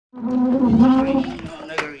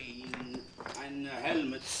And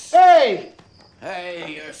helmets. Hey!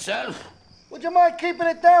 Hey, yourself. Would you mind keeping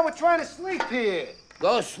it down? We're trying to sleep here.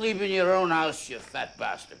 Go sleep in your own house, you fat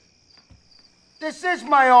bastard. This is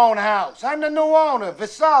my own house. I'm the new owner,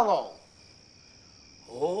 Vassallo.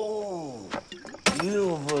 Oh,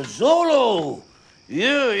 you Vazzolo.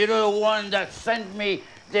 You're the one that sent me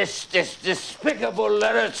this despicable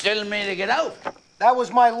letter telling me to get out. That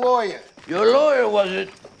was my lawyer. Your lawyer, was it?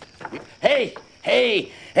 Hey,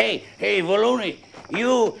 Voloni,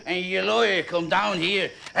 you and your lawyer come down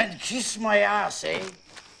here and kiss my ass, eh?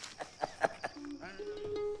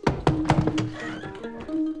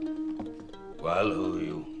 Well, who are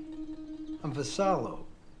you? I'm Vassallo.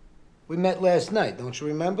 We met last night, don't you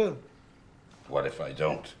remember? What if I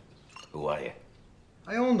don't? Who are you?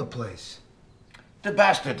 I own the place. The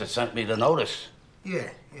bastard that sent me the notice.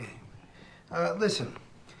 Yeah. Listen,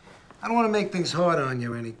 I don't want to make things hard on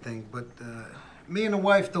you or anything, but me and the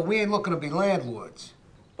wife, though, we ain't looking to be landlords.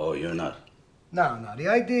 Oh, you're not? No. The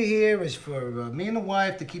idea here is for me and the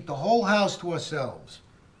wife to keep the whole house to ourselves.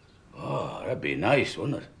 Oh, that'd be nice,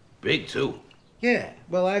 wouldn't it? Big, too. Yeah.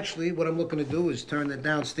 Well, actually, what I'm looking to do is turn the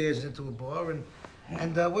downstairs into a bar, and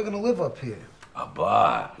we're going to live up here. A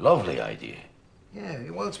bar. Lovely idea. Yeah,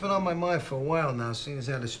 well, it's been on my mind for a while now, seeing as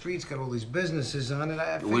how the street's got all these businesses on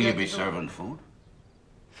it. Will you be serving food?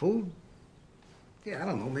 Food? Yeah, I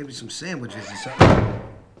don't know, maybe some sandwiches or something.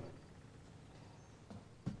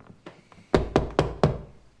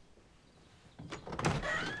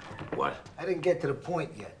 What? I didn't get to the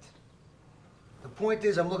point yet. The point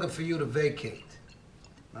is I'm looking for you to vacate.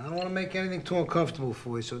 Now, I don't want to make anything too uncomfortable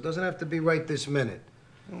for you, so it doesn't have to be right this minute.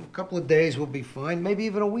 A couple of days will be fine, maybe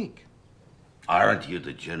even a week. Aren't you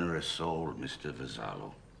the generous soul, Mr.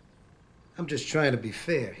 Vassallo? I'm just trying to be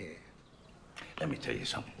fair here. Let me tell you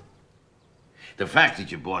something. The fact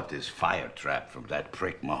that you bought this fire trap from that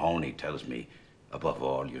prick Mahoney tells me, above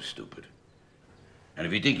all, you're stupid. And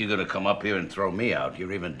if you think you're going to come up here and throw me out,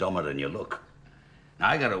 you're even dumber than you look. Now,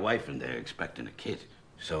 I got a wife in there expecting a kid.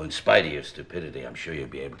 So in spite of your stupidity, I'm sure you'll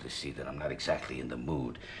be able to see that I'm not exactly in the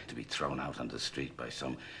mood to be thrown out on the street by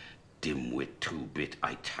some dimwit two-bit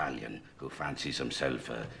Italian who fancies himself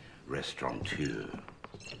a restaurateur.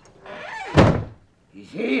 He's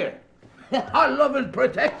here. Our loving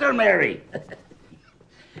protector, Mary.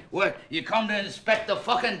 What, you come to inspect the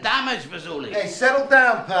fucking damage, Vazzoli? Hey, settle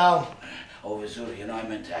down, pal. Oh, Vazzoli, you know, I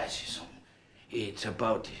meant to ask you something. It's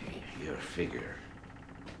about your figure.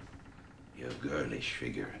 Your girlish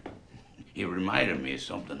figure. You reminded me of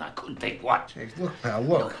something. I couldn't think what. Hey, look, pal,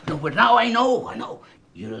 look. No, but now I know.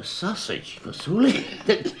 You're a sausage,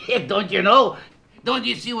 Vassuli. Don't you know? Don't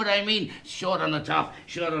you see what I mean? Short on the top,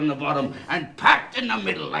 short on the bottom, and packed in the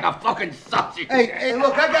middle like a fucking sausage. Hey,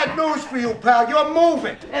 look, I got news for you, pal. You're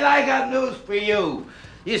moving. And I got news for you.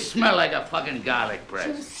 You smell like a fucking garlic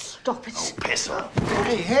press. Stop it. Oh, piss off.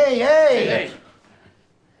 Hey.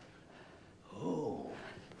 Oh,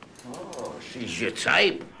 she's your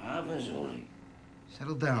type, huh, Vazzoli?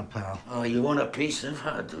 Settle down, pal. Oh, you want a piece of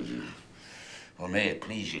her, do you? Well, may it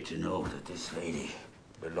please you to know that this lady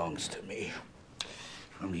belongs to me.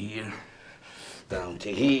 From here down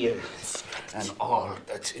to here and all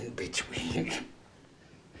that's in between.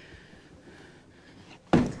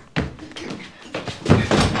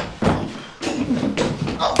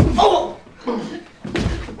 Oh!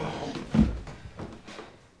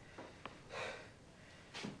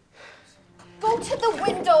 Go to the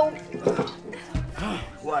window.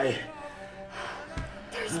 Why?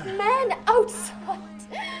 There's men outside.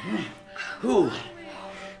 Who?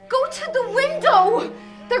 Go to the window.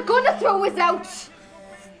 They're gonna throw us out.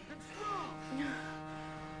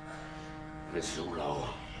 Vassallo.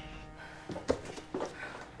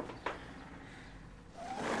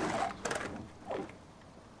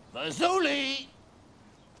 Vazzoli!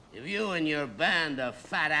 If you and your band of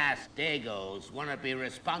fat-ass dagos want to be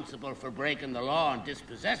responsible for breaking the law and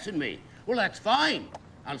dispossessing me, well, that's fine.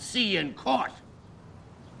 I'll see you in court.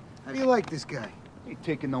 How do you like this guy? Ain't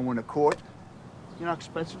taking no one to court. You know how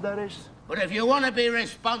expensive that is? But if you want to be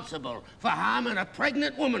responsible for harming a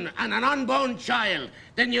pregnant woman and an unborn child,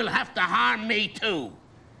 then you'll have to harm me too.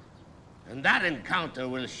 And that encounter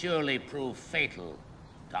will surely prove fatal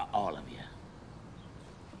to all of you.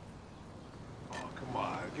 Oh, come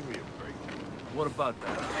on, give me a break. What about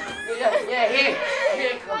that? Yeah, here.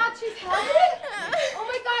 God, she's happening. Oh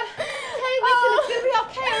my God. Hey, listen, it's gonna be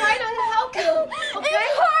okay, all right? I'm gonna help you. Okay?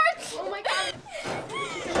 It hurts. Oh my God.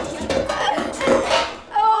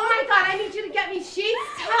 Oh my God, I need you to get me sheets,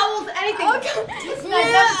 towels, anything. Listen, I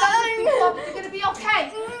never done this before, but you're gonna be okay.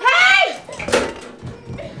 Hey!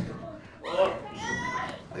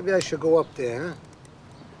 Hey, Maybe I should go up there, huh?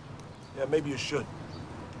 Yeah, maybe you should.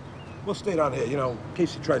 We'll stay down here, you know, in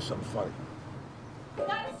case he tries something funny.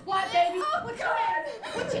 Squad, baby. What's your name?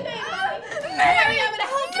 What's your name, Mary? Mary, I'm gonna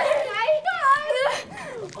help you, okay?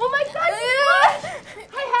 Oh my God,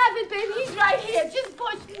 I have it, baby. He's right here. Just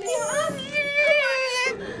push me. I can do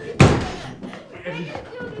this.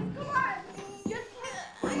 Come on.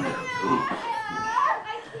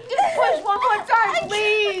 Just push one more time,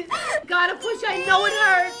 please. Gotta push. I know it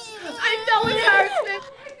hurts. I know it hurts, man.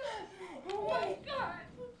 Oh my God.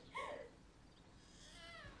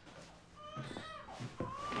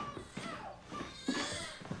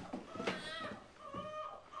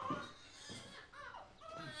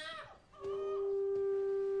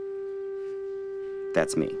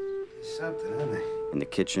 That's me, Something, isn't it? in the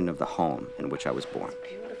kitchen of the home in which I was born.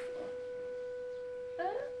 Beautiful. Huh?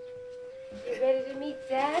 You ready to meet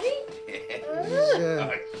Daddy?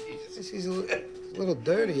 He's a little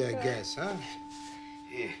dirty, I guess, huh?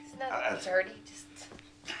 It's not dirty, just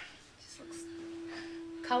looks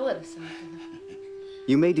colored or something.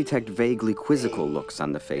 You may detect vaguely quizzical looks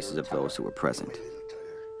on the faces of those who were present.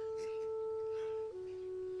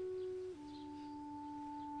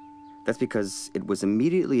 That's because it was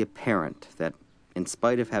immediately apparent that, in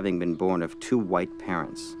spite of having been born of two white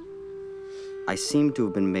parents, I seemed to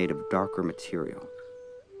have been made of darker material.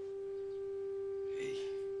 Hey,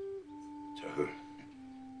 Tahir.